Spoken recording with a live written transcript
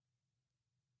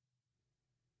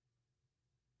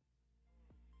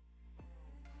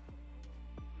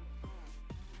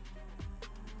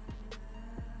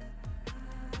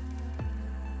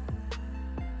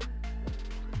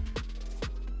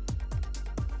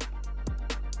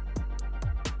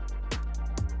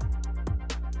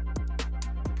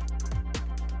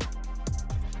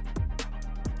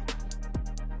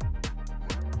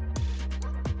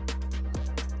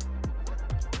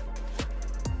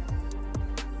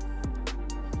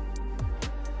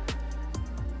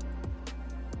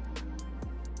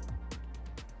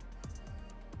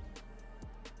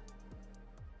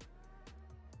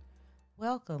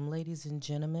Welcome, ladies and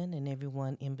gentlemen, and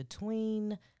everyone in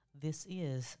between. This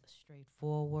is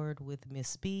Straightforward with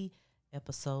Miss B,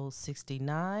 episode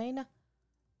 69.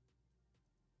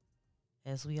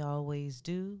 As we always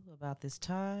do about this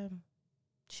time,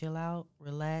 chill out,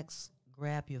 relax,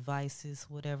 grab your vices,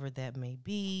 whatever that may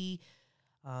be.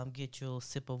 Get your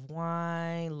sip of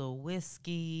wine, a little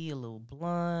whiskey, a little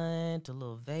blunt, a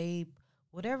little vape,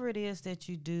 whatever it is that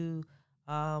you do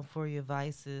for your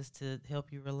vices to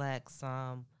help you relax.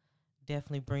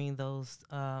 Definitely bring those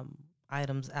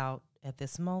items out at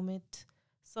this moment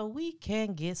so we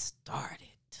can get started.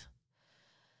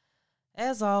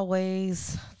 As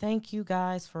always, thank you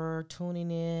guys for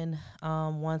tuning in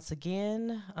once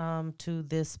again to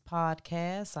this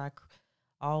podcast. I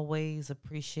always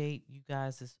appreciate you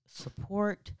guys'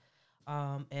 support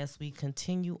as we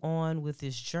continue on with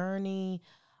this journey.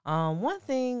 One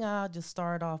thing I'll just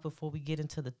start off before we get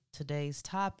into today's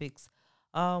topics.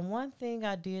 One thing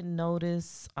I did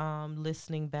notice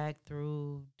listening back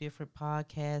through different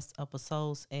podcast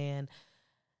episodes, and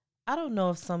I don't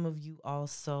know if some of you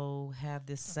also have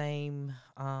this same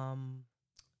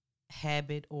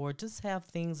habit or just have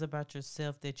things about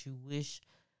yourself that you wish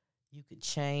you could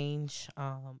change,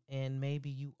 and maybe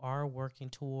you are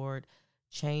working toward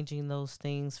changing those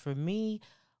things. For me,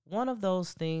 one of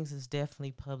those things is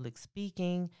definitely public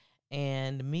speaking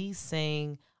and me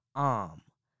saying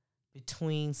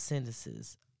between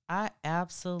sentences. I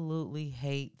absolutely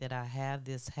hate that I have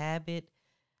this habit.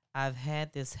 I've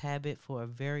had this habit for a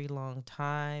very long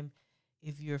time.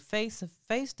 If you're face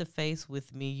to face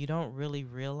with me, you don't really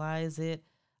realize it.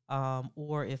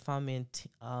 Or if I'm in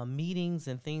meetings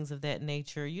and things of that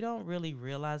nature, you don't really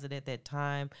realize it at that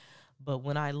time. But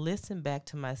when I listen back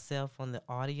to myself on the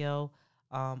audio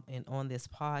and on this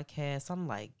podcast, I'm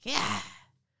like, yeah,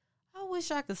 I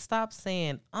wish I could stop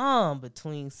saying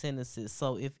between sentences.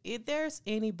 So if there's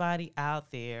anybody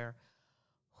out there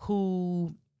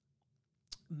who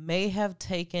may have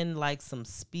taken like some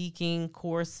speaking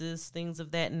courses, things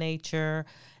of that nature,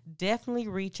 definitely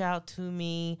reach out to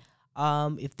me.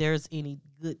 If there's any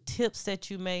good tips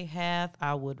that you may have,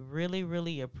 I would really,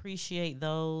 really appreciate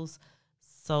those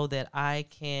so that I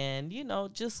can,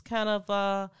 just kind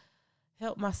of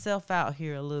help myself out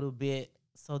here a little bit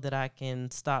so that I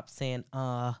can stop saying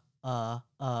And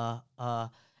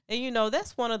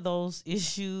that's one of those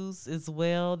issues as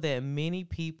well that many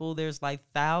people, there's like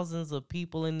thousands of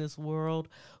people in this world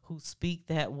who speak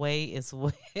that way as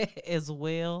well. as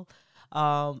well.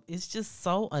 It's just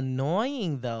so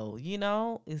annoying though,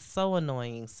 it's so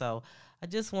annoying. So I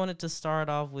just wanted to start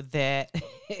off with that.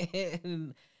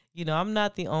 And, I'm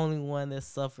not the only one that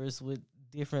suffers with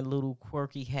different little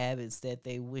quirky habits that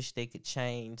they wish they could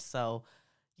change. So,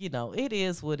 it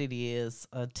is what it is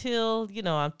until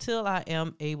I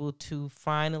am able to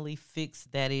finally fix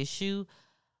that issue.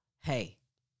 Hey,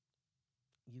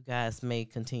 you guys may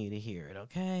continue to hear it,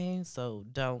 okay? So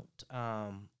don't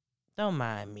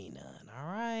mind me none,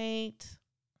 all right?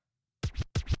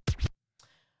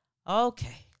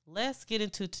 Okay, let's get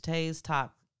into today's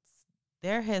topic.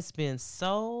 There has been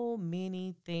so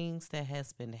many things that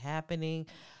has been happening.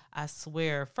 I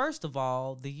swear, first of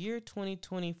all, the year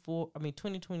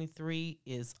 2023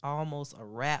 is almost a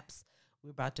wraps.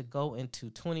 We're about to go into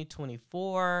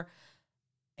 2024,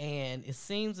 and it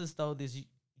seems as though this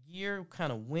year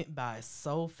kind of went by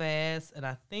so fast, and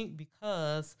I think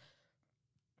because,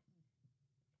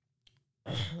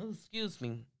 excuse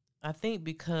me, I think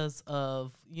because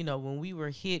of, when we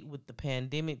were hit with the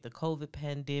pandemic, the COVID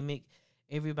pandemic,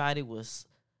 everybody was,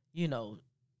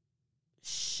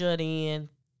 shut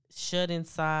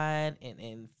inside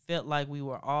and felt like we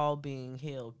were all being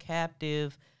held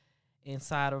captive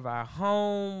inside of our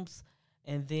homes.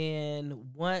 And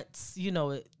then once,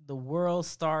 the world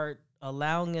start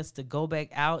allowing us to go back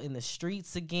out in the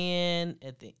streets again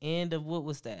at the end of what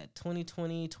was that,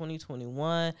 2020,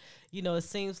 2021, it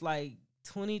seems like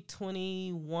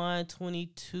 2021,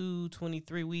 22,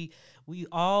 23, we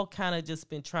all kind of just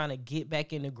been trying to get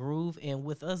back in the groove. And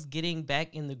with us getting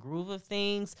back in the groove of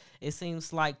things, it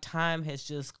seems like time has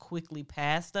just quickly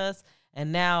passed us.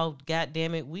 And now, God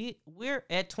damn it, we're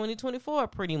at 2024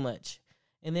 pretty much.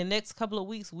 In the next couple of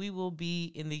weeks, we will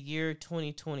be in the year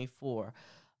 2024.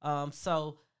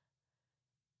 So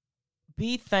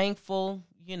be thankful.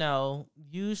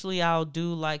 Usually I'll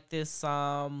do like this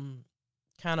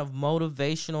kind of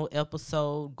motivational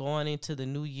episode going into the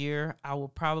new year. I will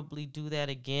probably do that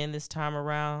again this time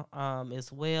around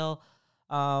as well.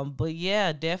 But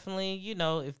yeah, definitely,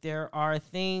 if there are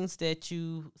things that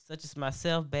you, such as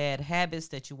myself, bad habits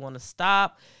that you want to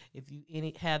stop, if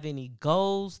you have any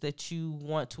goals that you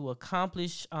want to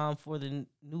accomplish for the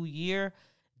new year,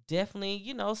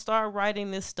 definitely, start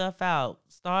writing this stuff out.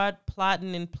 Start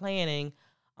plotting and planning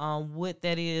what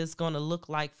that is going to look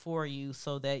like for you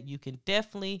so that you can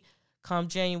definitely come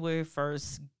January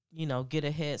 1st, get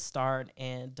a head start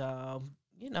and,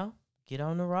 get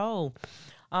on the road.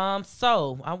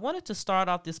 So I wanted to start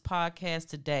off this podcast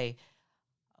today.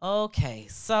 Okay,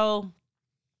 so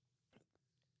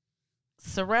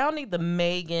surrounding the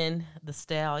Megan, the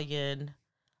Stallion,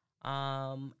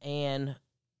 and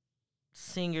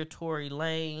singer Tory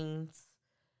Lanez,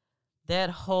 that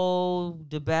whole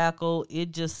debacle,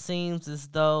 it just seems as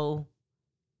though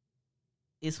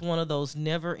it's one of those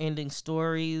never-ending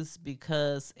stories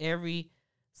because every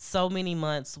so many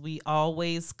months we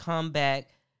always come back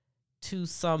to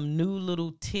some new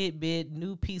little tidbit,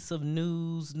 new piece of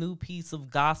news, new piece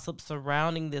of gossip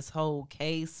surrounding this whole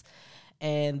case.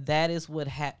 And that is what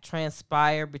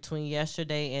transpired between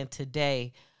yesterday and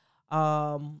today.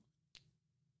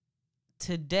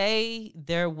 Today,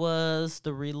 there was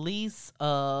the release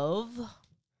of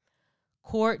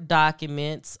court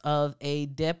documents of a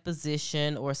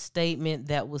deposition or statement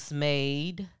that was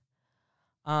made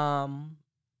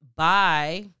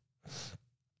by,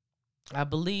 I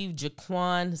believe,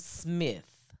 Jaquan Smith.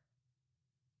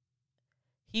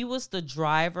 He was the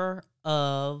driver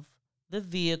of the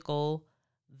vehicle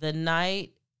the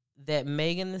night that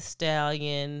Megan Thee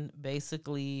Stallion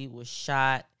basically was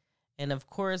shot. And of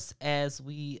course, as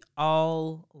we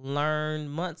all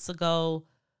learned months ago,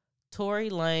 Tory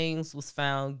Lanez was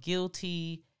found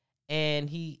guilty and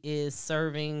he is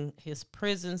serving his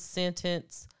prison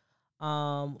sentence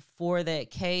for that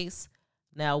case.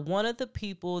 Now, one of the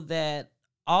people that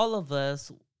all of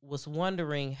us was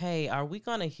wondering, hey, are we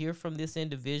going to hear from this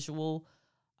individual?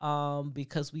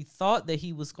 Because we thought that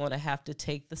he was going to have to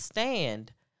take the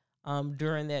stand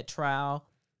during that trial.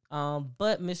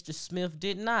 But Mr. Smith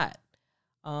did not.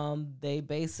 They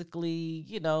basically,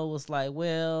 was like,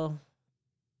 well,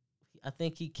 I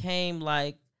think he came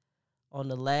like on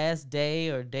the last day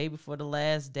or day before the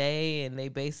last day. And they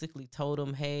basically told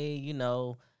him, hey,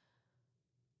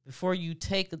 before you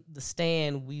take the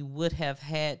stand, we would have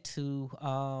had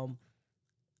to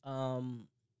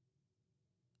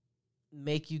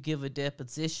make you give a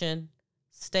deposition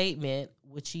statement,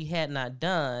 which he had not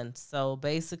done. So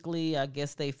basically, I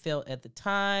guess they felt at the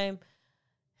time,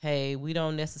 hey, we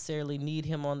don't necessarily need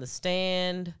him on the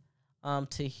stand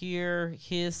to hear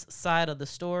his side of the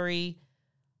story.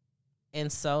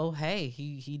 And so, hey,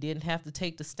 he didn't have to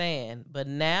take the stand. But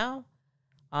now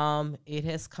it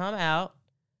has come out,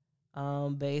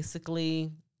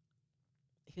 basically,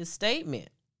 his statement.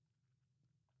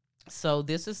 So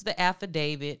this is the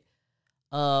affidavit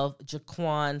of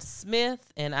Jaquan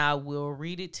Smith, and I will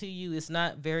read it to you. It's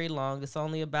not very long. It's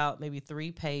only about maybe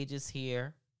 3 pages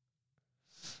here.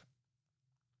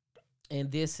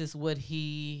 And this is what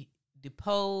he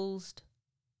deposed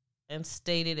and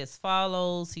stated as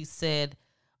follows. He said,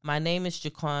 my name is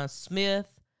Jaquan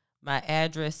Smith. My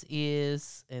address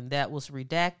is, and that was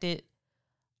redacted.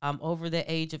 I'm over the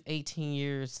age of 18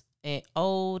 years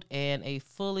old and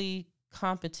fully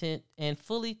competent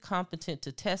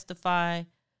to testify.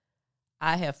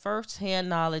 I have firsthand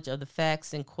knowledge of the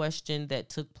facts in question that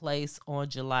took place on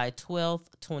July 12th,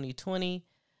 2020.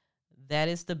 That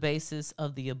is the basis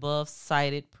of the above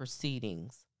cited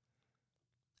proceedings.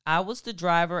 I was the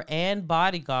driver and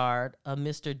bodyguard of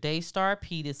Mr. Daystar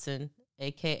Pardison,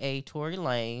 a.k.a. Tory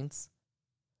Lanez,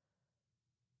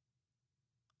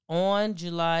 on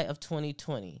July of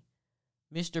 2020.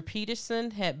 Mr.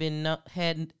 Pardison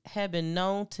had been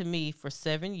known to me for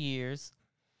 7 years.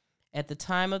 At the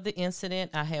time of the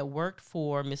incident, I had worked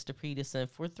for Mr. Pardison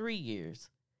for 3 years.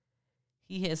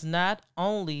 He has not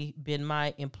only been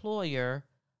my employer,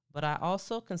 but I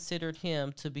also considered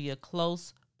him to be a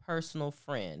close personal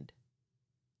friend.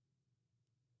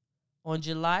 On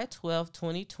July 12,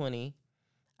 2020,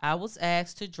 I was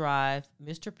asked to drive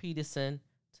Mr. Pardison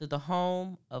to the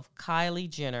home of Kylie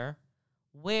Jenner,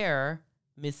 where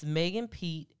Miss Megan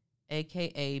Pete,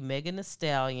 a.k.a. Megan Thee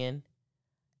Stallion,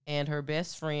 and her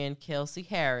best friend Kelsey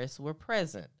Harris were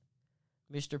present.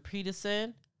 Mr.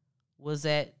 Pardison was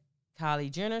at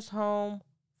Kylie Jenner's home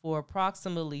for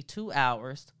approximately 2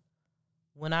 hours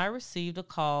when I received a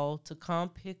call to come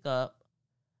pick up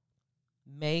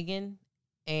Megan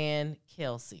and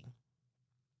Kelsey.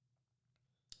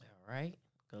 All right,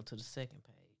 go to the second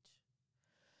page.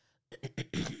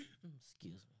 Excuse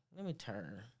me. Let me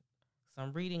turn So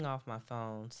I'm reading off my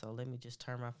phone. So let me just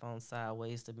turn my phone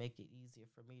sideways to make it easier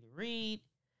for me to read.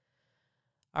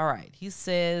 All right. He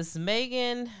says,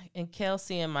 Megan and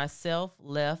Kelsey and myself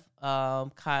left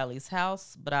Kylie's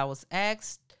house, but I was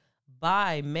asked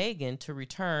by Megan to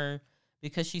return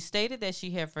because she stated that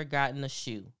she had forgotten a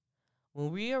shoe.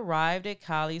 When we arrived at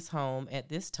Kylie's home at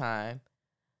this time,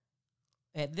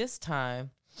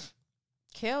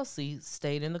 Kelsey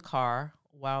stayed in the car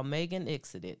while Megan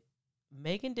exited.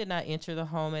 Megan did not enter the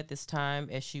home at this time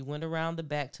as she went around the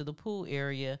back to the pool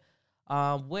area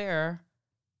where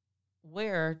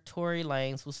Tory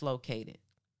Lanez was located.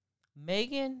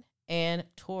 Megan and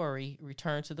Tory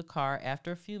returned to the car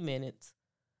after a few minutes.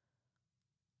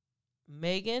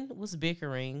 Megan was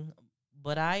bickering,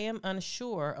 but I am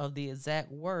unsure of the exact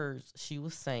words she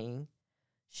was saying.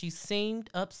 She seemed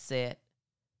upset.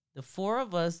 The four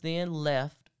of us then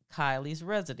left Kylie's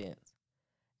residence.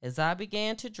 As I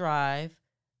began to drive,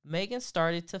 Megan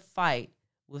started to fight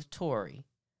with Tory.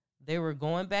 They were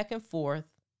going back and forth.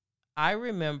 I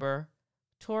remember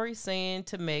Tory saying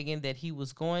to Megan that he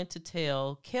was going to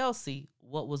tell Kelsey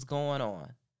what was going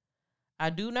on.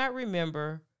 I do not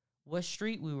remember what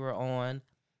street we were on,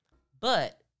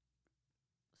 but,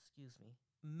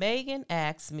 Megan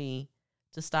asked me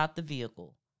to stop the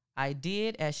vehicle. I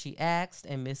did as she asked,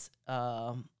 and Miss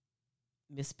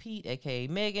Pete, aka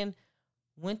Megan,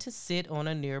 went to sit on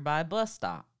a nearby bus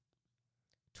stop.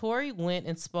 Tory went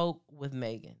and spoke with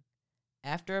Megan.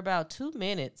 After about 2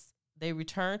 minutes, they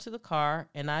returned to the car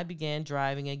and I began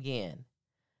driving again.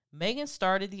 Megan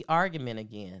started the argument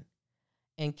again,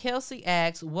 and Kelsey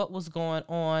asked what was going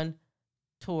on.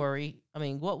 Tory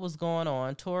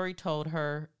told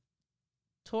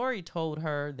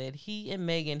her that he and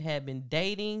Megan had been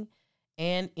dating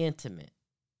and intimate.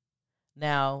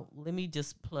 Now, let me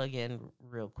just plug in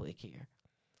real quick here.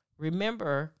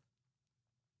 Remember,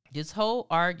 this whole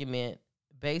argument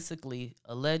basically,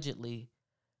 allegedly,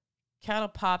 kind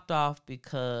of popped off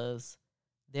because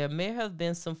there may have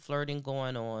been some flirting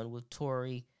going on with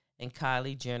Tory and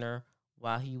Kylie Jenner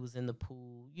while he was in the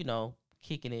pool,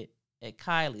 kicking it at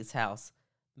Kylie's house.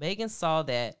 Megan saw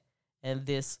that, and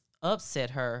this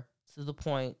upset her to the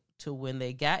point to when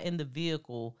they got in the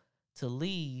vehicle to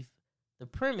leave the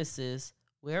premises,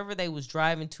 wherever they was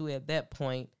driving to at that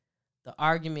point, the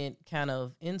argument kind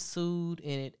of ensued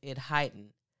and it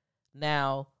heightened.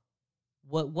 Now,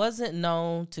 what wasn't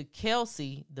known to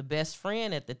Kelsey, the best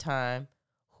friend at the time,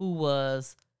 who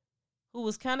was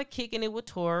kind of kicking it with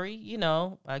Tory,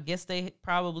 I guess they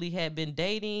probably had been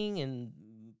dating and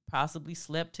possibly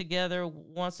slept together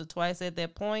once or twice at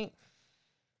that point.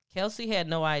 Kelsey had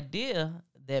no idea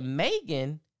that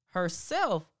Megan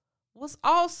herself was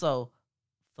also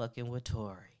fucking with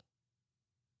Tory.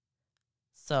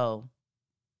 So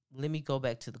let me go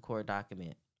back to the court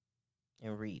document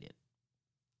and read it.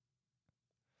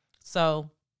 So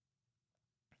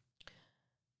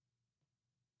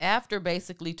after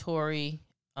basically Tory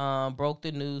broke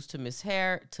the news to Miss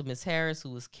Harris, who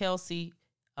was Kelsey,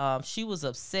 she was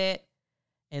upset,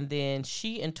 and then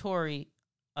she and Tory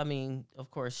had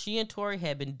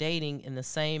been dating in the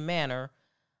same manner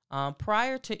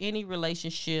prior to any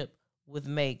relationship with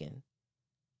Megan.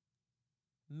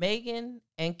 Megan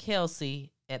and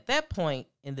Kelsey, at that point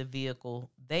in the vehicle,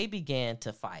 they began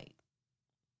to fight.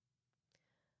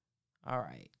 All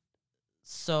right.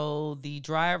 So the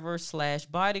driver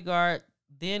 / bodyguard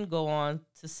then go on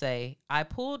to say, I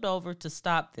pulled over to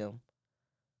stop them.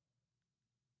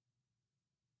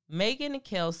 Megan and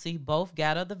Kelsey both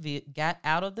got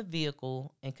out of the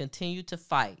vehicle and continued to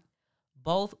fight,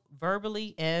 both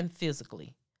verbally and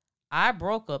physically. I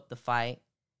broke up the fight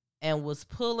and was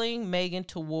pulling Megan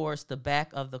towards the back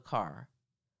of the car.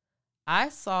 I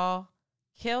saw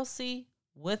Kelsey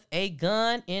with a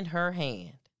gun in her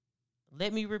hand.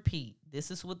 Let me repeat. This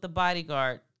is what the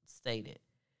bodyguard stated.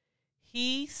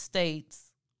 He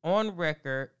states on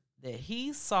record that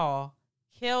he saw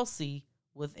Kelsey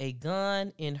with a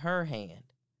gun in her hand.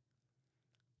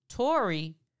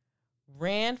 Tory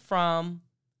ran from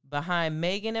behind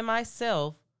Megan and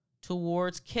myself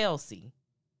towards Kelsey.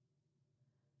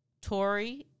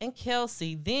 Tory and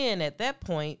Kelsey then at that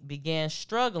point began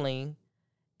struggling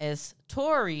as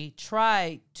Tory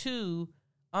tried to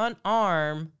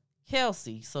unarm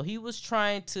Kelsey. So he was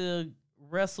trying to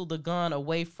wrestle the gun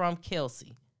away from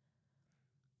Kelsey.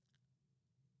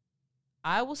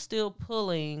 I was still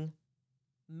pulling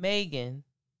Megan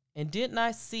and did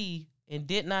not see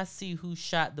who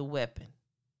shot the weapon.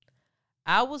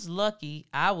 I was lucky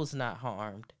I was not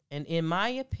harmed, and in my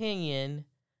opinion,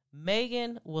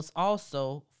 Megan was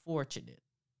also fortunate.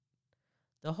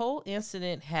 The whole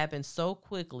incident happened so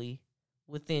quickly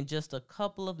within just a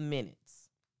couple of minutes.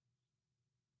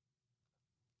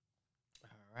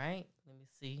 All right, let me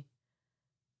see.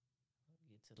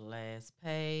 Get to the last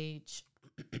page.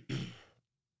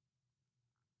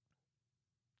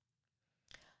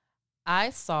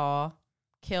 I saw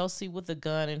Kelsey with a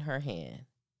gun in her hand.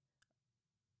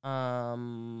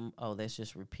 That's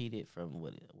just repeated from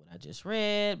what I just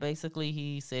read. Basically,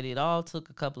 he said it all took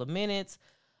a couple of minutes.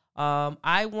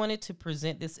 I wanted to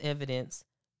present this evidence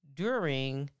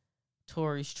during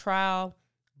Tory's trial,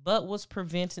 but was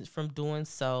prevented from doing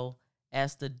so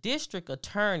as the district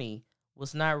attorney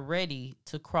was not ready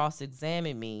to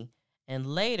cross-examine me, and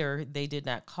later they did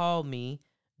not call me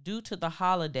due to the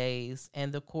holidays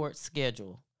and the court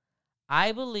schedule.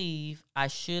 I believe I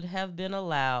should have been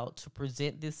allowed to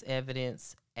present this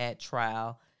evidence at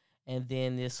trial, and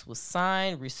then this was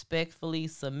signed, respectfully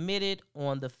submitted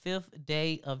on the 5th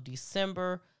day of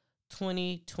December,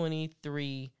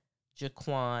 2023,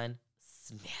 Jaquan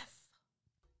Smith.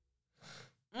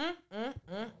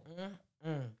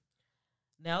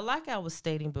 Now, like I was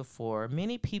stating before,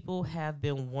 many people have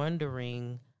been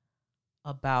wondering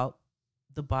about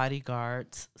the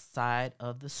bodyguard's side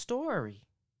of the story.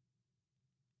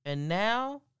 And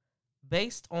now,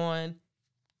 based on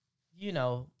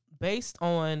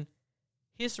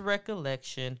his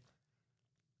recollection,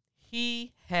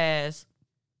 he has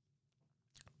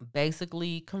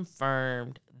basically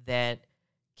confirmed that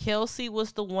Kelsey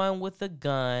was the one with the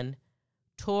gun.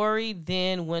 Tory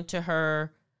then went to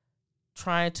her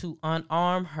trying to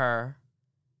unarm her.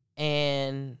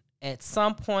 And at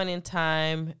some point in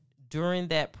time during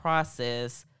that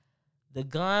process, the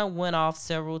gun went off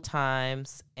several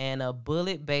times and a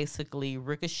bullet basically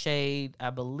ricocheted, I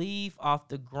believe, off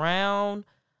the ground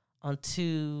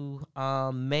onto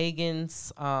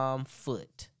Megan's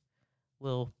foot.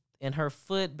 Well, in her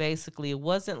foot, basically, it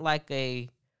wasn't like a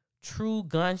true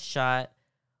gunshot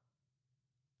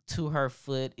to her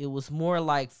foot. It was more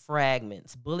like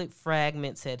fragments. Bullet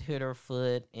fragments had hit her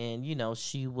foot, and,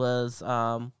 she was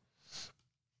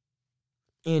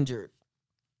injured.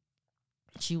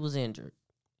 She was injured.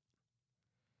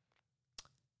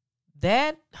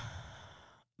 That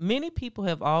many people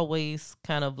have always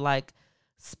kind of like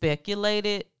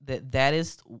speculated that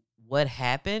is what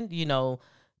happened.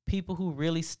 People who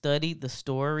really studied the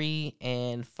story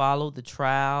and followed the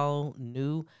trial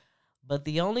knew. But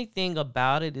the only thing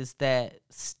about it is that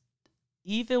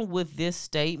even with this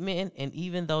statement, and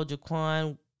even though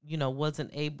Jaquan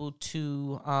wasn't able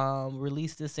to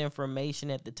release this information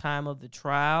at the time of the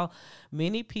trial,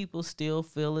 many people still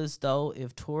feel as though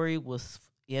if Tory was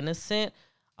innocent,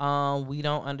 we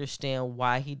don't understand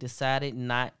why he decided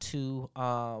not to,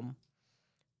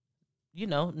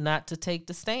 not to take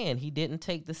the stand. He didn't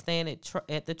take the stand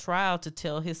at the trial to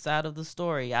tell his side of the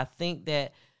story. I think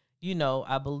that,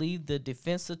 I believe the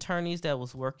defense attorneys that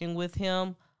was working with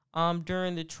him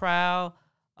during the trial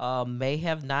may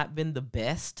have not been the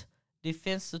best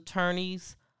defense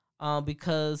attorneys,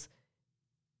 because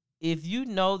if you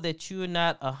know that you're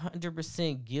not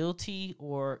 100% guilty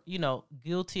or,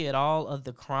 guilty at all of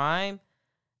the crime,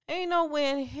 ain't no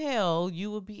way in hell you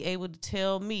would be able to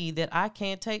tell me that I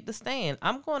can't take the stand.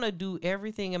 I'm going to do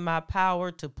everything in my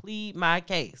power to plead my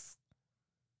case.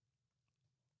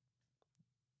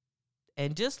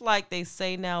 And just like they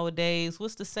say nowadays,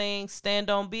 what's the saying?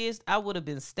 Stand on business. I would have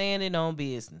been standing on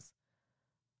business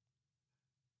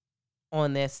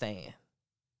on that stand.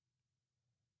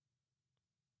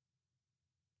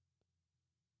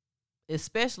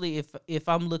 Especially if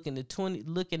I'm looking at 20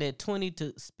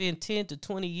 to spend 10 to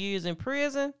 20 years in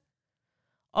prison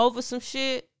over some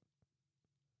shit.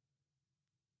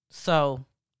 So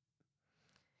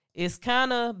it's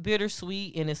kind of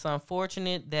bittersweet, and it's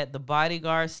unfortunate that the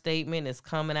bodyguard statement is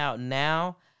coming out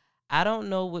now. I don't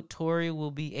know what Tory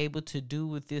will be able to do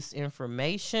with this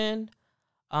information.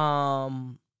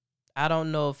 I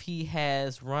don't know if he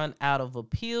has run out of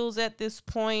appeals at this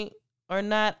point or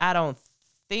not. I don't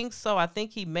think so. I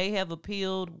think he may have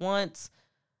appealed once,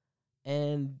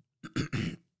 and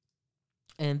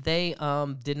and they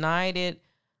denied it.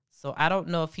 So I don't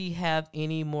know if he have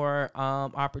any more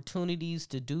opportunities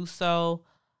to do so.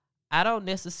 I don't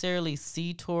necessarily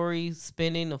see Tory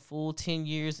spending a full 10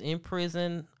 years in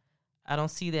prison. I don't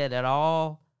see that at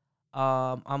all.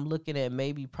 I'm looking at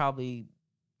maybe probably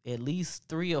at least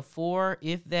 3 or 4,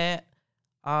 if that.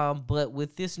 But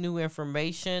with this new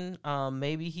information,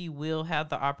 maybe he will have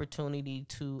the opportunity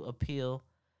to appeal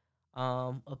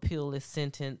his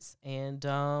sentence. And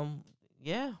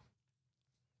yeah.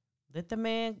 Let the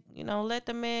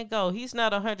man go. He's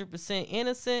not 100%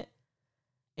 innocent.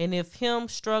 And if him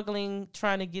struggling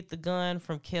trying to get the gun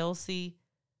from Kelsey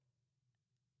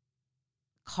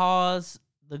caused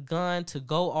the gun to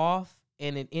go off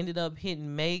and it ended up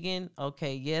hitting Megan,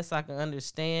 okay, yes, I can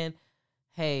understand.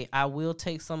 Hey, I will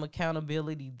take some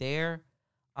accountability there.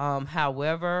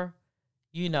 However,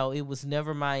 it was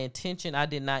never my intention. I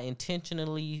did not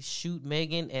intentionally shoot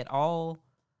Megan at all.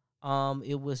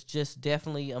 It was just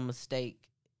definitely a mistake.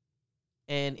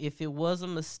 And if it was a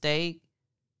mistake,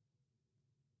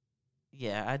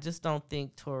 yeah, I just don't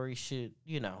think Tory should,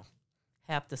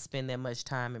 have to spend that much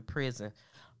time in prison.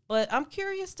 But I'm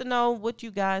curious to know what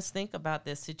you guys think about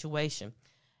that situation.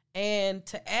 And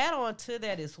to add on to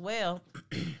that as well,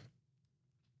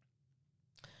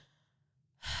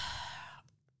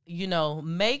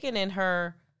 Megan and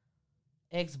her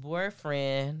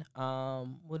ex-boyfriend,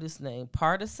 what is his name?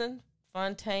 Pardison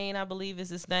Fontaine, I believe is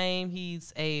his name.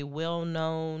 He's a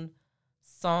well-known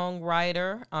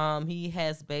songwriter. He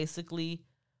has basically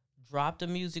dropped a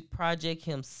music project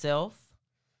himself.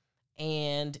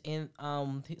 And in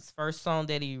his first song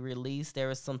that he released, there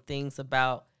were some things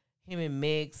about him and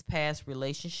Meg's past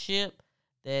relationship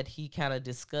that he kind of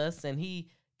discussed. And he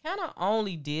kind of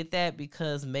only did that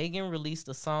because Megan released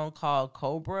a song called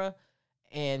Cobra,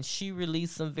 and she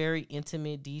released some very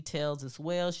intimate details as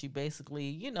well. She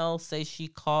basically, say she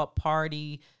caught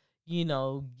Party,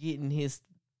 getting his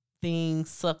thing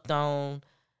sucked on,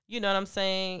 you know what I'm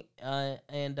saying?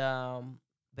 And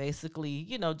basically,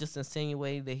 just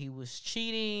insinuating that he was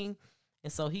cheating.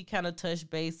 And so he kind of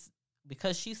touched base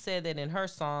because she said that in her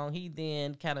song, he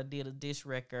then kind of did a diss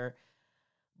record.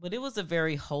 But it was a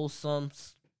very wholesome,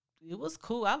 it was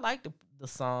cool. I liked the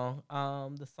song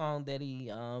that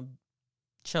he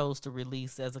chose to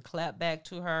release as a clapback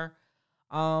to her.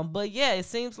 But yeah, it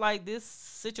seems like this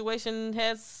situation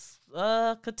has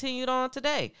continued on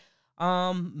today.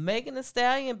 Megan Thee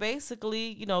Stallion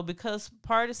basically, because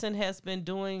Pardison has been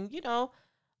doing,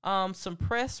 some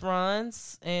press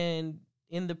runs, and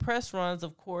in the press runs,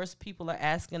 of course, people are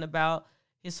asking about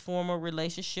his former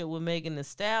relationship with Megan Thee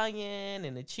Stallion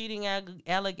and the cheating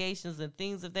allegations and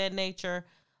things of that nature.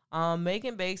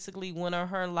 Megan basically went on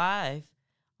her live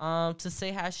to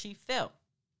say how she felt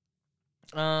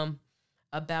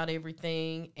about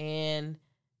everything. And,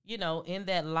 in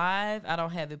that live, I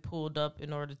don't have it pulled up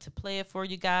in order to play it for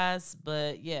you guys.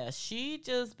 But, yeah, she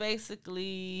just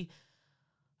basically,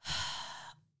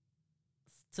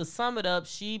 to sum it up,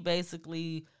 she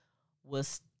basically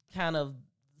was kind of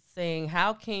saying,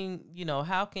 how can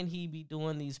he be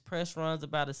doing these press runs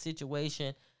about a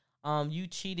situation? You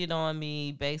cheated on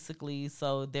me, basically,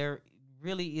 so there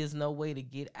really is no way to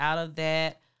get out of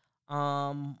that.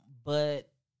 But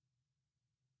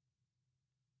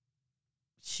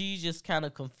she's just kind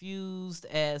of confused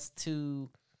as to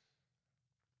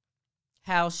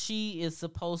how she is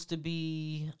supposed to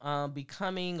be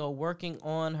becoming or working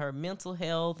on her mental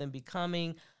health and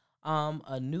becoming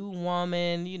a new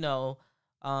woman,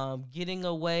 getting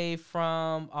away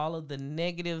from all of the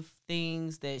negative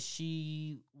things that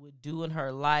she would do in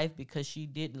her life because she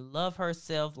didn't love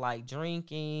herself, like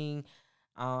drinking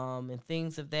and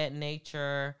things of that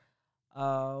nature.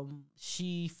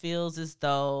 She feels as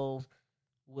though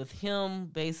with him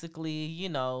basically,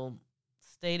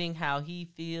 stating how he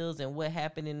feels and what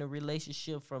happened in the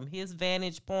relationship from his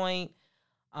vantage point,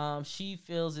 she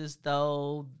feels as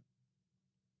though,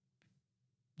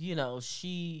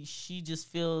 she just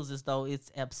feels as though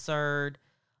it's absurd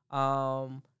that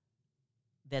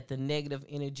the negative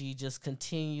energy just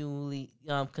continuously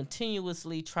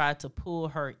tried to pull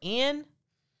her in,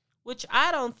 which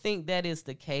I don't think that is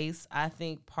the case. I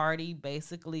think Party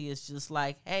basically is just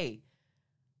like, hey,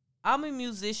 I'm a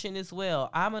musician as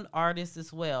well. I'm an artist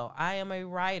as well. I am a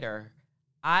writer.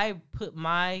 I put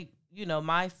my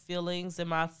feelings and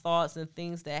my thoughts and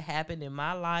things that happened in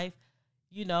my life,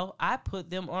 I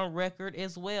put them on record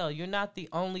as well. You're not the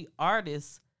only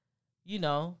artist,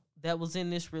 that was in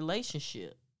this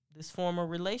relationship, this former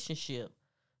relationship.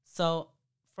 So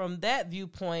from that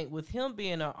viewpoint, with him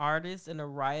being an artist and a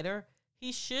writer,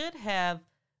 he should have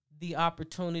the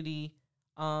opportunity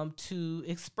to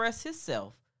express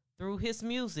himself through his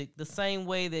music the same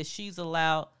way that she's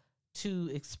allowed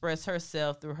to express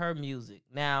herself through her music.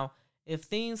 Now, if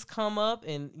things come up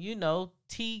and,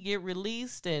 T get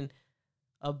released and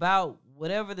about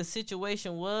whatever the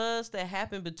situation was that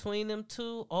happened between them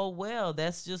two, oh well,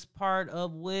 that's just part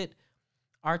of what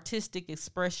artistic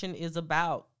expression is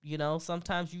about.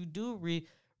 Sometimes you do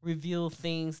reveal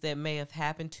things that may have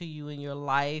happened to you in your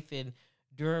life and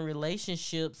during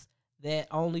relationships that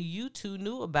only you two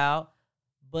knew about.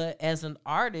 But as an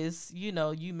artist,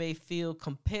 you may feel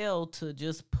compelled to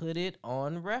just put it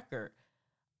on record.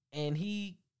 And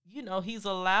he's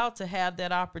allowed to have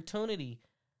that opportunity.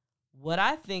 What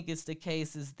I think is the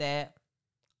case is that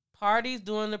Party's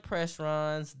doing the press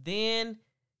runs, then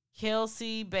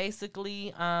Kelsey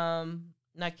basically,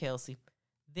 not Kelsey,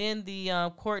 then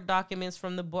the court documents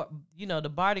from the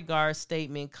bodyguard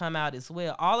statement come out as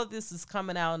well. All of this is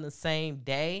coming out on the same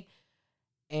day,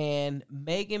 and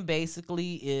Megan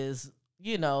basically is,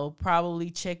 probably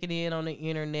checking in on the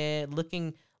internet,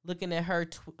 looking at her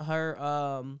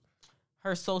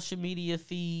social media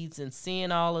feeds and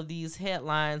seeing all of these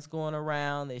headlines going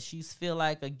around that she's feel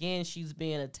like, again, she's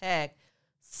being attacked.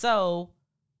 So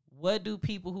what do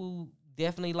people who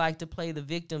definitely like to play the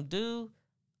victim do?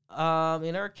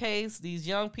 In her case, these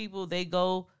young people, they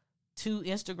go to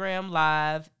Instagram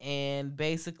Live and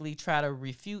basically try to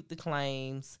refute the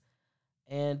claims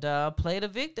and play the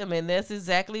victim. And that's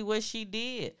exactly what she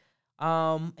did.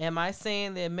 Am I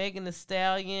saying that Megan Thee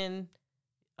Stallion,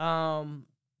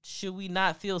 should we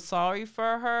not feel sorry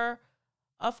for her?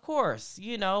 Of course,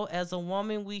 as a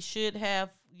woman, we should have,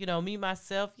 me,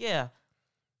 myself, yeah.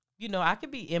 I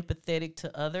could be empathetic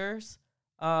to others,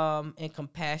 and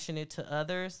compassionate to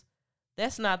others.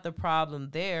 That's not the problem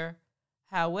there.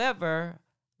 However,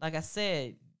 like I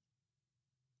said,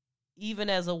 even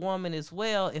as a woman as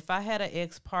well, if I had an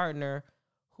ex-partner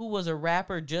who was a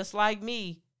rapper just like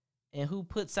me and who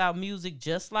puts out music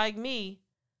just like me,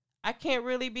 I can't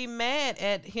really be mad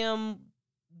at him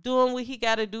doing what he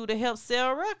got to do to help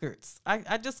sell records.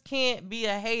 I just can't be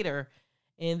a hater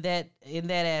in that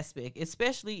aspect,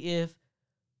 especially if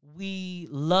we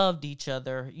loved each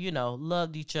other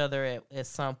at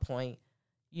some point.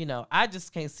 I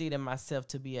just can't see it in myself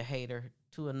to be a hater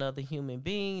to another human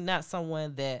being, not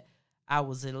someone that I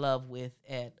was in love with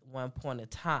at one point in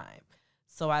time.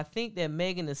 So I think that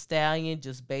Megan Thee Stallion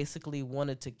just basically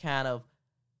wanted to kind of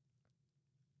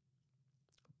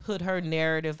put her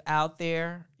narrative out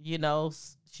there.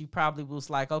 She probably was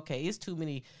like, okay, it's too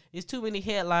many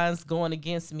headlines going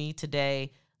against me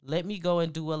today. Let me go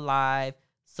and do a live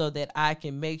so that I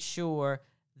can make sure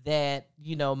that,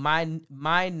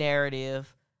 my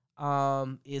narrative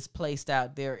is placed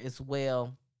out there as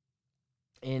well.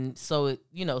 And so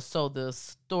so the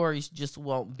stories just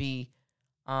won't be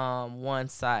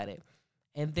one-sided.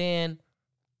 And then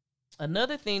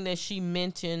another thing that she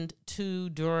mentioned too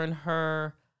during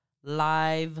her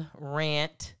live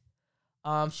rant,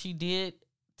 she did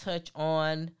touch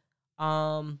on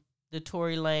the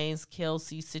Tory Lanez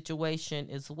Kelsey situation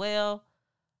as well.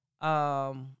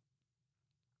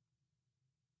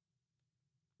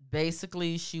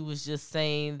 Basically, she was just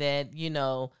saying that,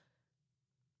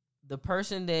 the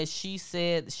person that she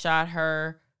said shot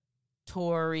her,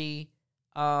 Tory,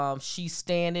 she's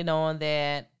standing on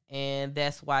that, and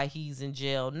that's why he's in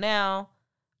jail now,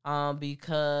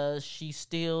 because she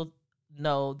still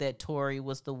know that Tory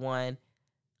was the one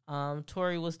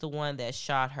that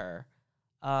shot her.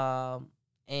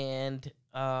 And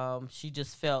she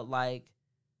just felt like,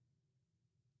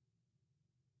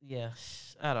 yeah,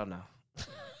 I don't know.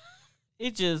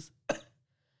 It's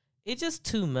just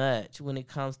too much when it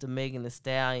comes to Megan Thee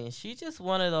Stallion. She's just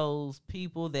one of those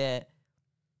people that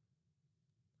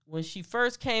when she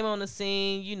first came on the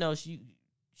scene,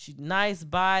 she nice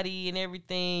body and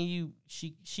everything.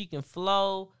 She can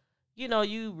flow.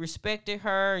 You respected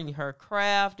her and her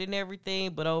craft and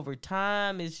everything, but over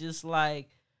time it's just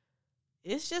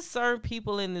certain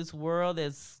people in this world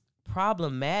that's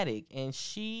problematic, and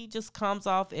she just comes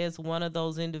off as one of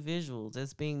those individuals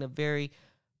as being a very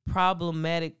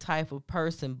problematic type of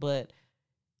person. But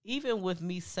even with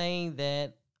me saying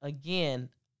that, again,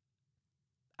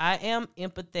 I am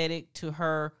empathetic to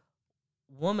her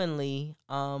womanly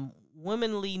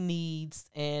needs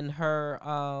and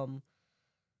her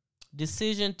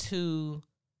decision to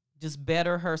just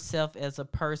better herself as a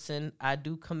person. I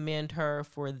do commend her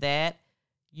for that.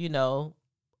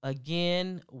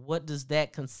 Again, what does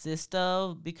that consist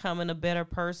of? Becoming a better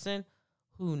person?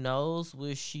 Who knows?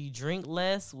 Will she drink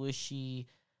less? Will she,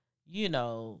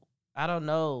 I don't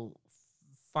know,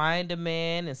 find a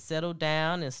man and settle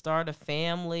down and start a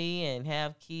family and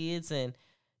have kids and,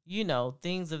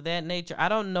 things of that nature? I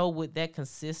don't know what that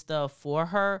consists of for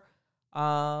her,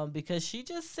 because she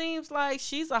just seems like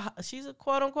she's a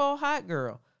quote unquote hot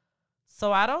girl.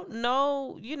 So I don't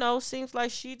know, seems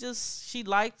like she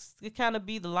likes to kind of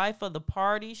be the life of the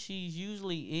party. She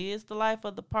usually is the life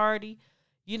of the party.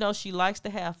 She likes to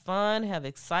have fun, have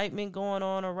excitement going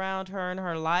on around her in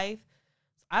her life.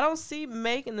 I don't see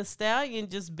Megan Thee Stallion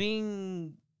just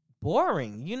being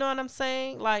boring. You know what I'm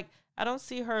saying? Like, I don't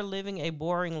see her living a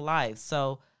boring life.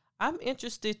 So I'm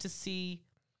interested to see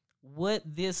what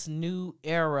this new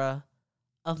era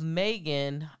of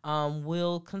Megan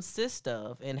will consist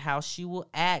of and how she will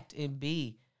act and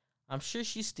be. I'm sure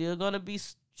she's still going to be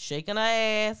shaking her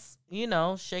ass,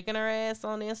 shaking her ass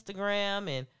on Instagram.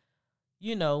 And,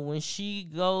 when she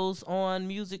goes on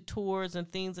music tours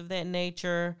and things of that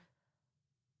nature.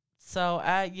 So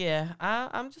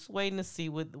I'm just waiting to see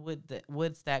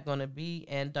what's that going to be.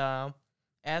 And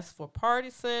as for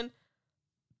Pardison,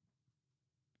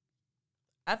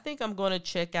 I think I'm going to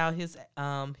check out his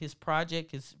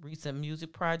project, his recent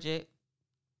music project,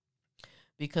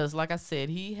 because like I said,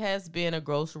 he has been a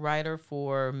ghostwriter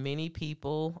for many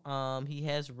people. He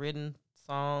has written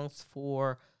songs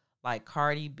for like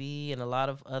Cardi B and a lot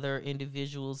of other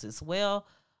individuals as well.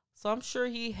 So I'm sure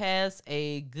he has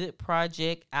a good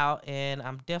project out, and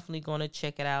I'm definitely going to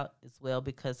check it out as well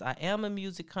because I am a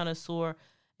music connoisseur.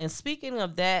 And speaking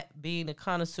of that, being a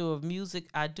connoisseur of music,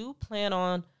 I do plan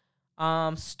on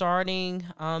starting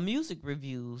music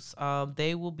reviews.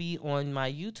 They will be on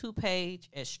my YouTube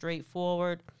page at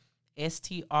Straightforward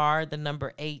STR the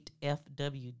number 8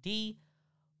 FWD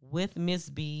with Miss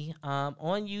B on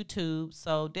YouTube.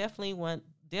 So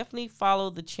definitely follow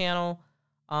the channel.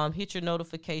 Hit your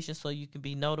notifications so you can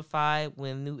be notified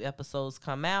when new episodes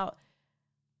come out.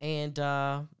 And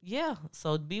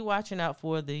so be watching out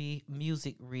for the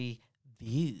music reviews.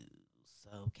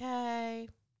 Okay.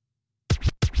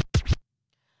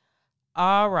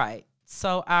 All right.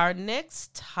 So our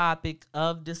next topic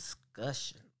of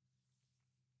discussion,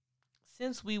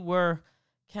 since we were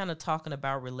kind of talking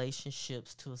about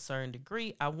relationships to a certain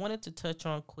degree, I wanted to touch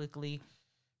on quickly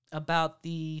about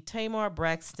the Tamar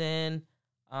Braxton,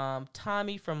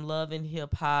 Tommie from Love and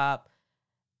Hip Hop,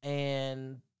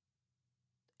 and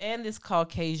this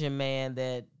Caucasian man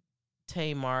that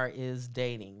Tamar is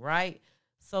dating, right?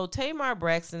 So Tamar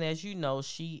Braxton, as you know,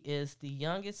 she is the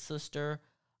youngest sister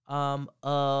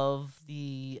of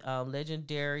the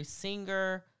legendary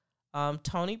singer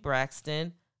Toni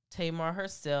Braxton. Tamar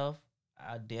herself,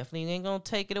 I definitely ain't gonna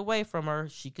take it away from her.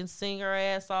 She can sing her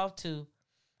ass off too.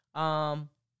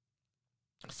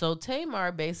 So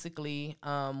Tamar basically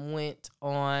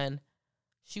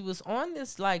she was on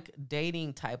this like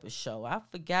dating type of show. I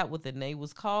forgot what the name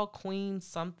was called, Queen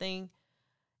something.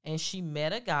 And she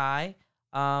met a guy.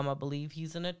 I believe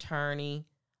he's an attorney.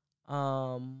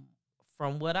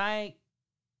 From what I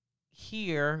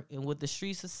hear and what the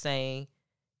streets are saying,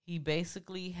 he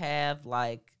basically have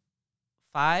like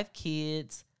 5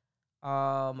 kids.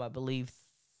 I believe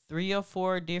 3 or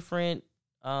 4 different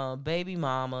baby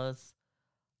mamas.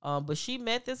 But she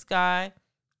met this guy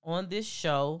on this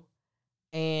show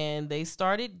and they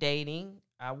started dating.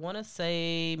 I want to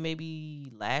say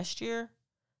maybe last year,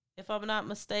 if I'm not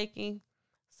mistaken.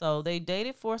 So they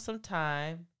dated for some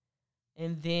time.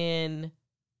 And then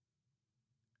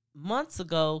a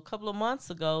couple of months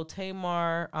ago,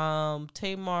 Tamar's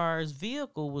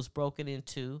vehicle was broken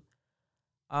into.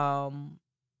 And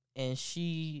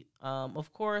she,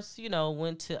 of course,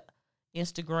 went to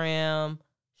Instagram,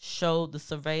 showed the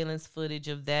surveillance footage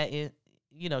of that.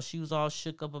 She was all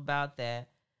shook up about that.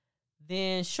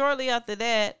 Then shortly after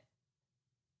that,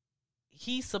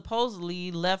 he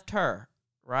supposedly left her,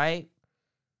 right?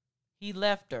 He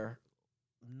left her.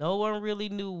 No one really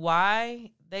knew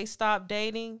why they stopped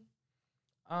dating.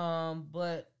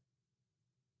 But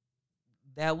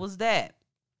that was that.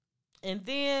 And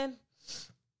then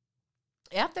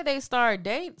after they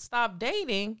stopped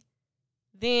dating,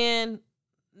 then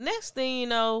next thing you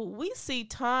know, we see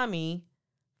Tommie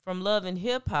from Love and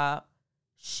Hip Hop.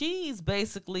 She's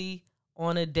basically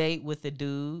on a date with the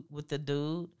dude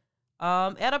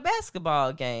at a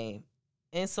basketball game.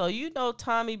 And so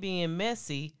Tommie being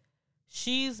messy,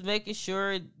 she's making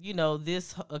sure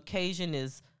this occasion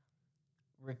is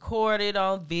recorded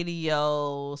on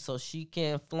video so she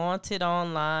can flaunt it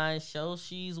online, show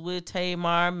she's with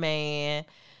Tamar man,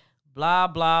 blah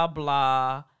blah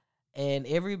blah. And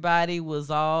everybody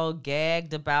was all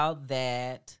gagged about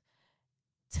that.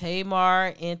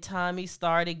 Tamar and Tommie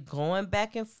started going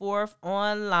back and forth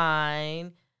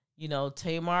online.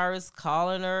 Tamar is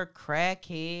calling her a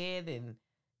crackhead, and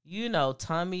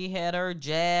Tommie had her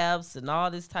jabs and all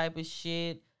this type of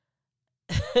shit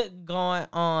going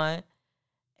on.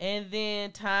 And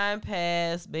then time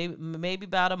passed, maybe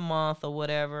about a month or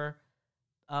whatever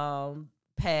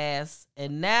passed.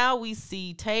 And now we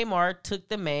see Tamar took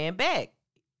the man back.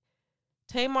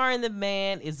 Tamar and the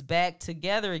man is back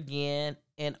together again.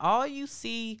 And all you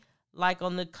see, like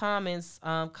on the comments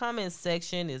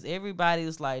section, is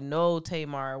everybody's like, no,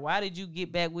 Tamar, why did you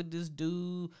get back with this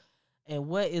dude? And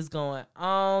what is going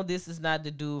on? This is not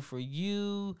the dude for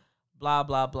you. Blah,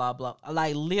 blah, blah, blah.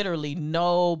 Like literally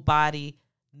nobody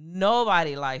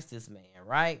likes this man,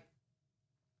 right?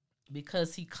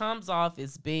 Because he comes off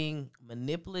as being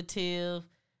manipulative.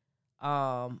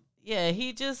 Yeah,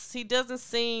 he doesn't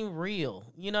seem real.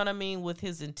 You know what I mean, with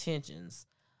his intentions.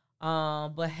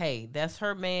 But hey, that's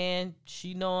her man.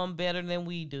 She know him better than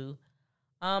we do.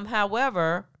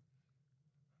 However,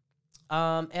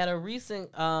 at a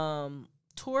recent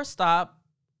tour stop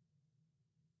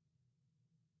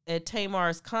at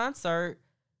Tamar's concert,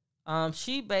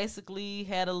 she basically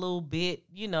had a little bit,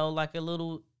 like a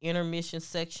little intermission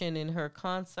section in her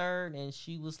concert, and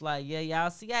she was like, "Yeah, y'all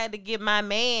see, I had to get my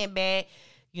man back."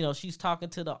 She's talking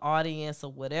to the audience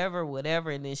or whatever,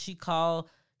 and then she calls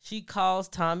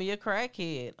Tommie a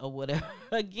crackhead or whatever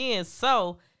again.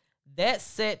 So that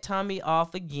set Tommie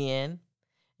off again,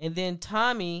 and then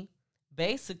Tommie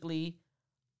basically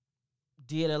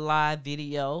did a live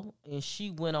video, and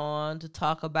she went on to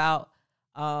talk about,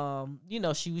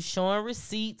 she was showing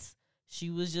receipts. She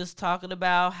was just talking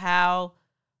about how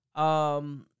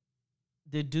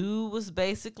the dude was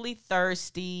basically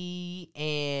thirsty,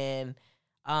 and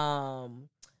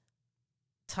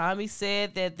Tommie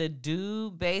said that the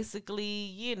dude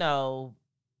basically,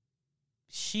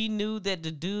 she knew that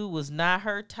the dude was not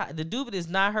her type. The dude is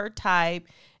not her type,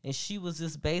 and she was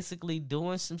just basically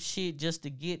doing some shit just to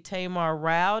get Tamar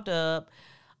riled up,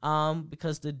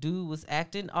 because the dude was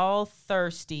acting all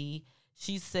thirsty.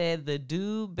 She said the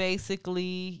dude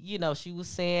basically, she was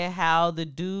saying how the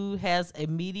dude has a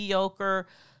mediocre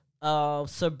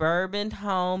suburban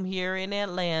home here in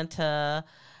Atlanta,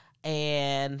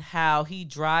 and how he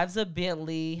drives a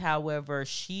Bentley. However,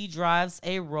 she drives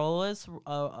a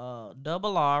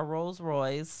double R Rolls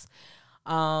Royce.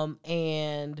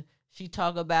 And she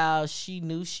talked about she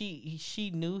knew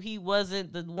he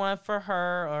wasn't the one for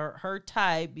her or her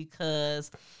type, because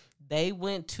they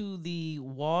went to the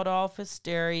Waldorf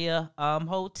Astoria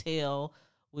hotel,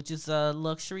 which is a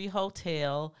luxury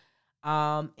hotel,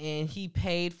 and he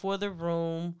paid for the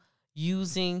room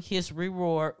using his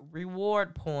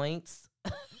reward points.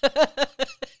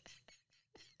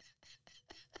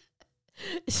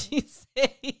 She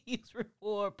said he used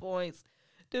reward points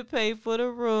to pay for the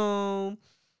room,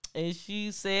 and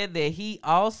she said that he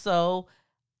also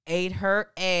ate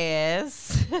her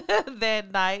ass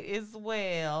that night as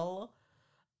well.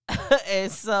 And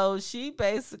so she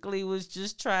basically was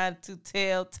just trying to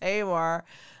tell Tamar,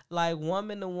 like,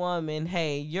 woman to woman,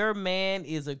 hey, your man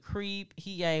is a creep.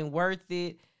 He ain't worth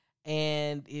it.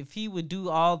 And if he would do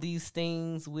all these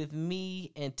things with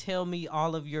me and tell me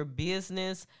all of your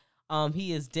business,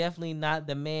 he is definitely not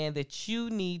the man that you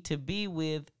need to be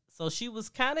with. So she was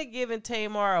kind of giving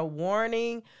Tamar a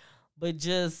warning, but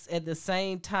just at the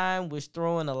same time was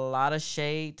throwing a lot of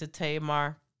shade to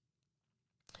Tamar.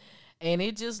 And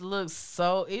it just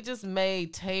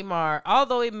made Tamar,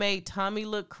 although it made Tommie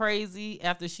look crazy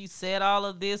after she said all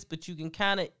of this, but you can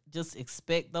kind of just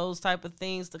expect those type of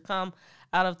things to come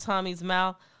out of Tommie's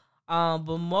mouth.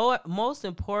 But most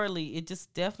importantly, it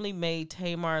just definitely made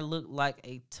Tamar look like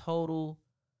a total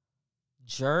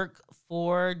jerk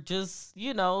for just,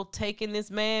 taking this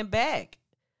man back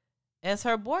as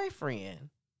her boyfriend.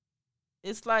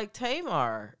 It's like,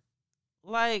 Tamar,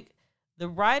 like, the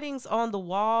writing's on the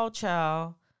wall,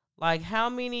 child. Like, how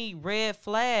many red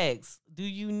flags do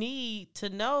you need to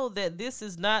know that this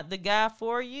is not the guy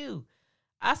for you?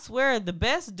 I swear, the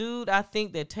best dude I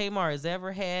think that Tamar has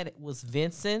ever had was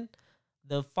Vincent,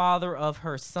 the father of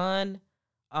her son.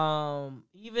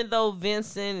 Even though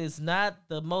Vincent is not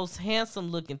the most handsome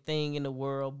looking thing in the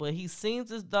world, but he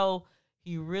seems as though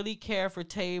he really cared for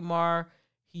Tamar.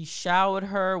 He showered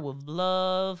her with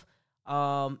love,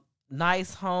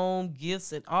 nice home,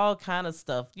 gifts, and all kind of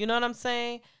stuff. You know what I'm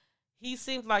saying? He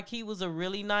seemed like he was a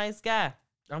really nice guy.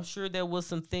 I'm sure there was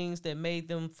some things that made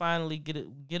them finally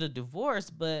get a divorce,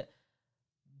 but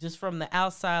just from the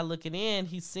outside looking in,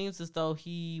 he seems as though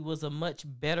he was a much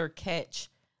better catch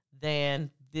than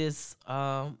this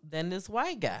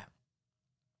white guy.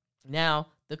 Now,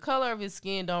 the color of his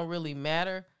skin don't really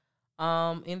matter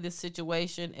in this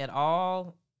situation at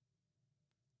all,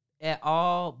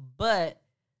 but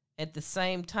at the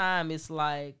same time, it's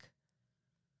like,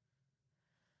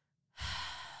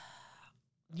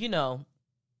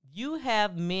 you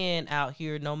have men out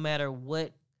here, no matter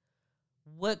what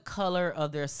color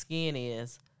of their skin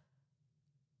is,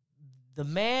 the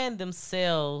man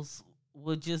themselves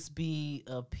would just be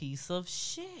a piece of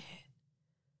shit.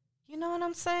 You know what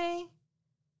I'm saying?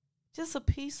 Just a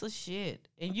piece of shit.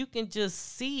 And you can just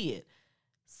see it.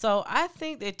 So I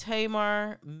think that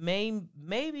Tamar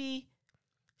maybe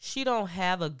she don't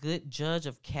have a good judge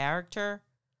of character,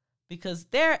 because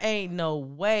there ain't no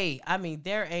way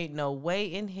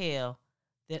in hell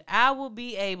that I will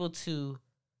be able to,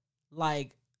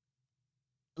 like,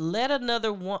 let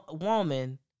another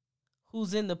woman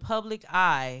who's in the public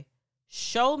eye,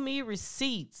 show me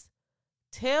receipts.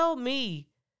 Tell me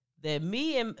that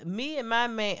me and my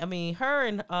man, her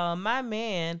and my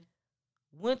man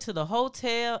went to the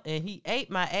hotel and he ate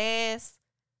my ass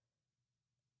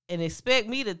and expect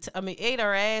me to, ate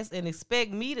our ass and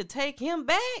expect me to take him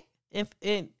back and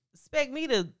expect me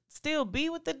to still be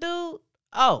with the dude.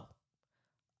 Oh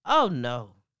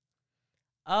no.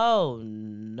 Oh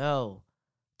no.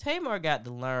 Tamar got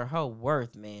to learn her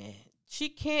worth, man. She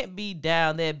can't be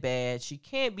down that bad. She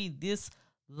can't be this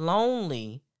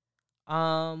lonely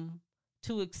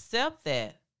to accept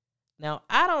that. Now,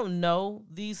 I don't know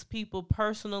these people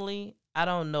personally. I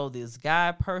don't know this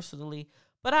guy personally,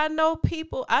 but I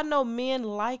know men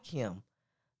like him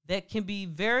that can be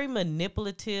very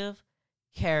manipulative,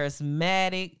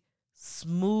 charismatic,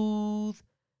 smooth,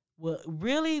 will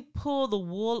really pull the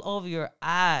wool over your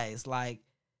eyes. Like,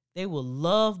 they will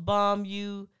love bomb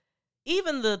you.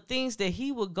 Even the things that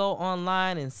he would go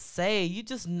online and say, you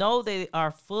just know they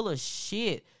are full of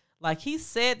shit. Like, he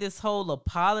said this whole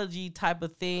apology type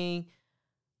of thing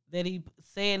that he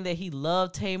saying that he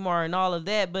loved Tamar and all of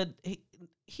that, but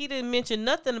he didn't mention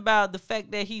nothing about the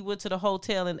fact that he went to the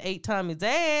hotel and ate Tommie's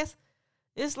ass.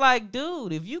 It's like,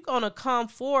 dude, if you're going to come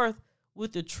forth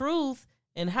with the truth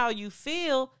and how you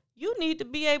feel, you need to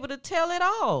be able to tell it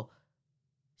all.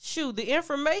 Shoot, the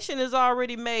information is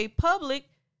already made public.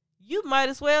 You might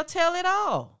as well tell it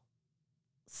all.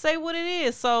 Say what it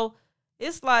is. So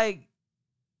it's like,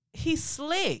 he's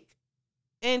slick.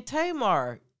 And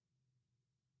Tamar,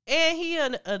 and he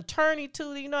an attorney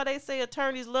too. You know, they say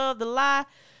attorneys love to lie.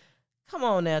 Come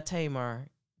on now, Tamar.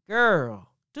 Girl,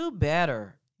 do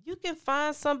better. You can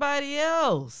find somebody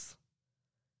else.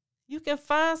 This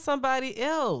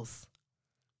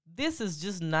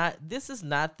is not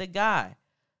the guy.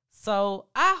 So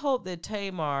I hope that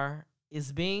Tamar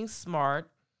is being smart.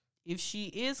 If she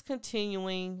is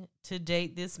continuing to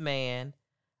date this man,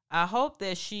 I hope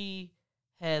that she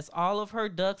has all of her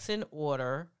ducks in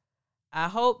order. I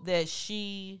hope that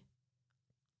she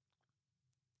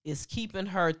is keeping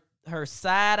her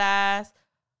side eyes,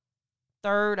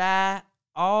 third eye,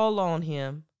 all on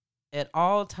him at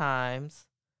all times.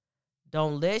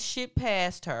 Don't let shit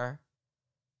past her.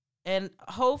 And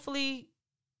hopefully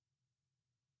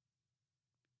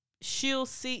she'll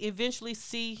eventually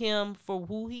see him for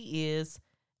who he is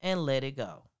and let it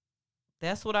go.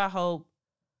 That's what I hope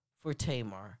for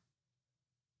Tamar.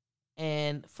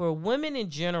 And for women in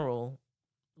general,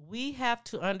 we have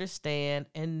to understand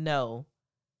and know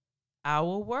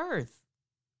our worth.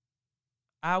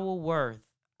 Our worth.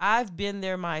 I've been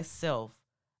there myself.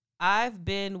 I've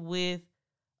been with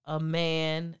a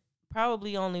man,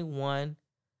 probably only one,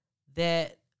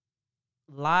 that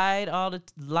lied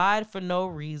for no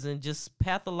reason, just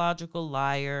pathological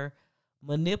liar,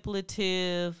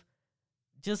 manipulative,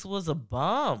 just was a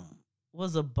bum.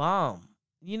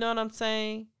 You know what I'm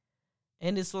saying?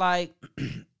 And it's like,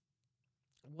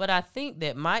 what I think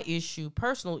that my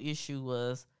personal issue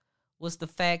was the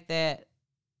fact that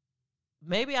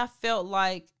maybe I felt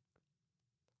like,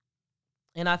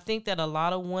 and I think that a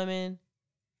lot of women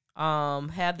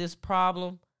have this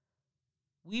problem.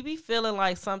 We be feeling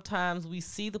like sometimes we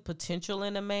see the potential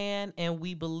in a man and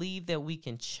we believe that we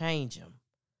can change him.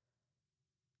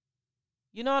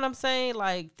 You know what I'm saying?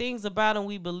 Like, things about him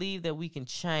we believe that we can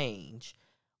change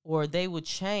or they would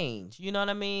change. You know what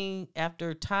I mean?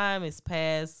 After time has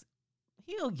passed,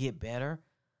 he'll get better.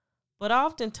 But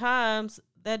oftentimes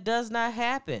that does not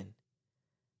happen,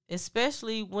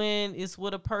 especially when it's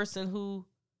with a person who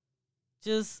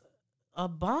just a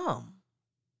bum.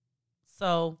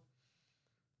 So,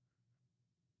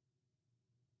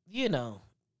 you know,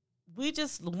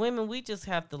 women just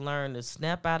have to learn to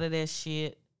snap out of that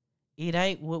shit. It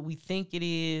ain't what we think it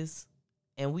is,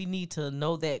 and we need to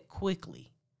know that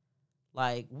quickly.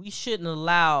 Like, we shouldn't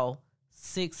allow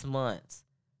 6 months,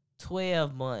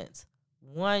 12 months,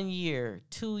 1 year,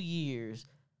 2 years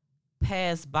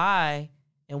pass by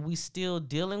and we still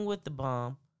dealing with the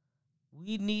bomb.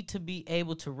 We need to be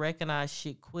able to recognize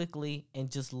shit quickly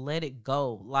and just let it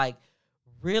go. Like,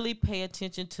 really pay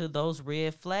attention to those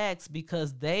red flags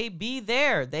because they be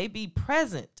there. They be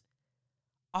present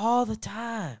all the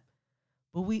time.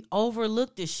 But we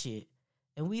overlook this shit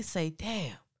and we say,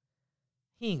 damn,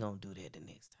 he ain't gonna do that the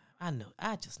next time.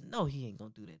 I just know he ain't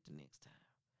gonna do that the next time.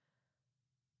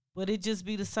 But it just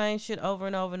be the same shit over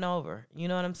and over and over. You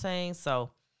know what I'm saying?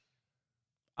 So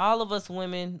all of us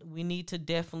women, we need to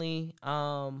definitely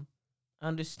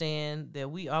understand that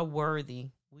we are worthy.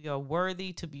 We are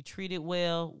worthy to be treated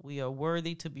well. We are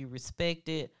worthy to be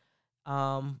respected.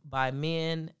 by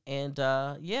men. And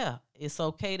yeah, it's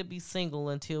okay to be single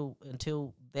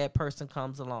until that person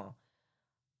comes along.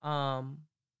 Um,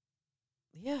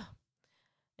 yeah.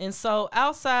 And so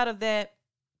outside of that,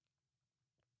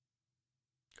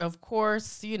 of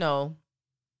course,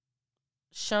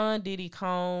 Sean Diddy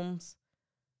Combs,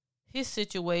 his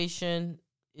situation,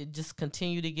 it just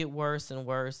continued to get worse and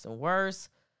worse and worse.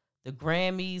 The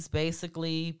Grammys,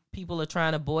 basically, people are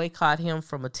trying to boycott him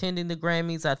from attending the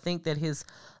Grammys. I think that his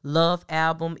Love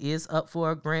album is up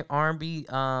for a R&B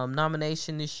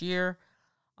nomination this year,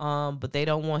 but they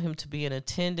don't want him to be in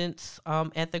attendance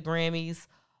at the Grammys.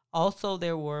 Also,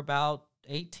 there were about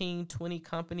 18, 20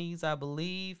 companies, I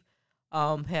believe,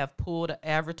 have pulled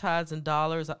advertising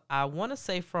dollars. I want to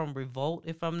say from Revolt,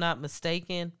 if I'm not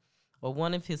mistaken, or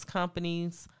one of his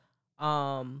companies.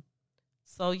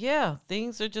 So yeah,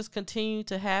 things are just continuing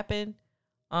to happen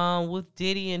with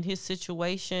Diddy and his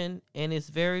situation, and it's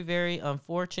very, very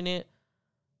unfortunate.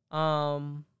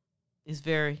 It's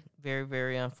very, very,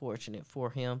 very unfortunate for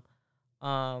him.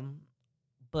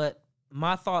 But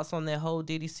my thoughts on that whole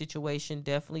Diddy situation,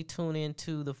 definitely tune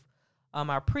into the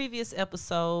our previous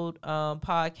episode,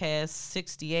 podcast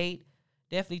 68.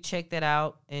 Definitely check that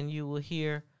out, and you will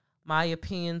hear my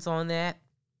opinions on that.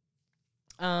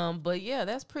 But yeah,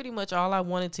 that's pretty much all I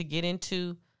wanted to get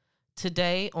into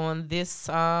today on this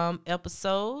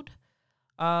episode.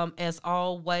 As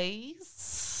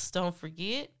always, don't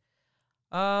forget,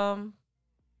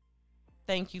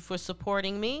 thank you for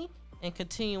supporting me and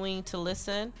continuing to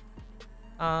listen.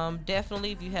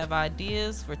 Definitely, if you have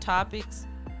ideas for topics,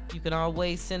 you can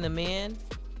always send them in.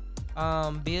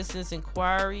 Business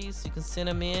inquiries, you can send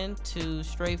them in to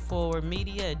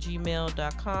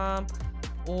straightforwardmedia@gmail.com,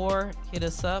 or hit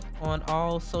us up on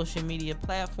all social media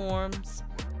platforms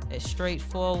at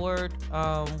Straightforward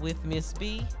with Miss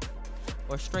B,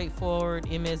 or Straightforward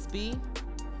MSB.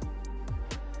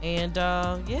 And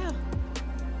yeah,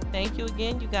 thank you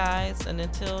again, you guys, and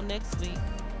until next week,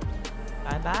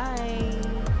 bye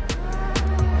bye.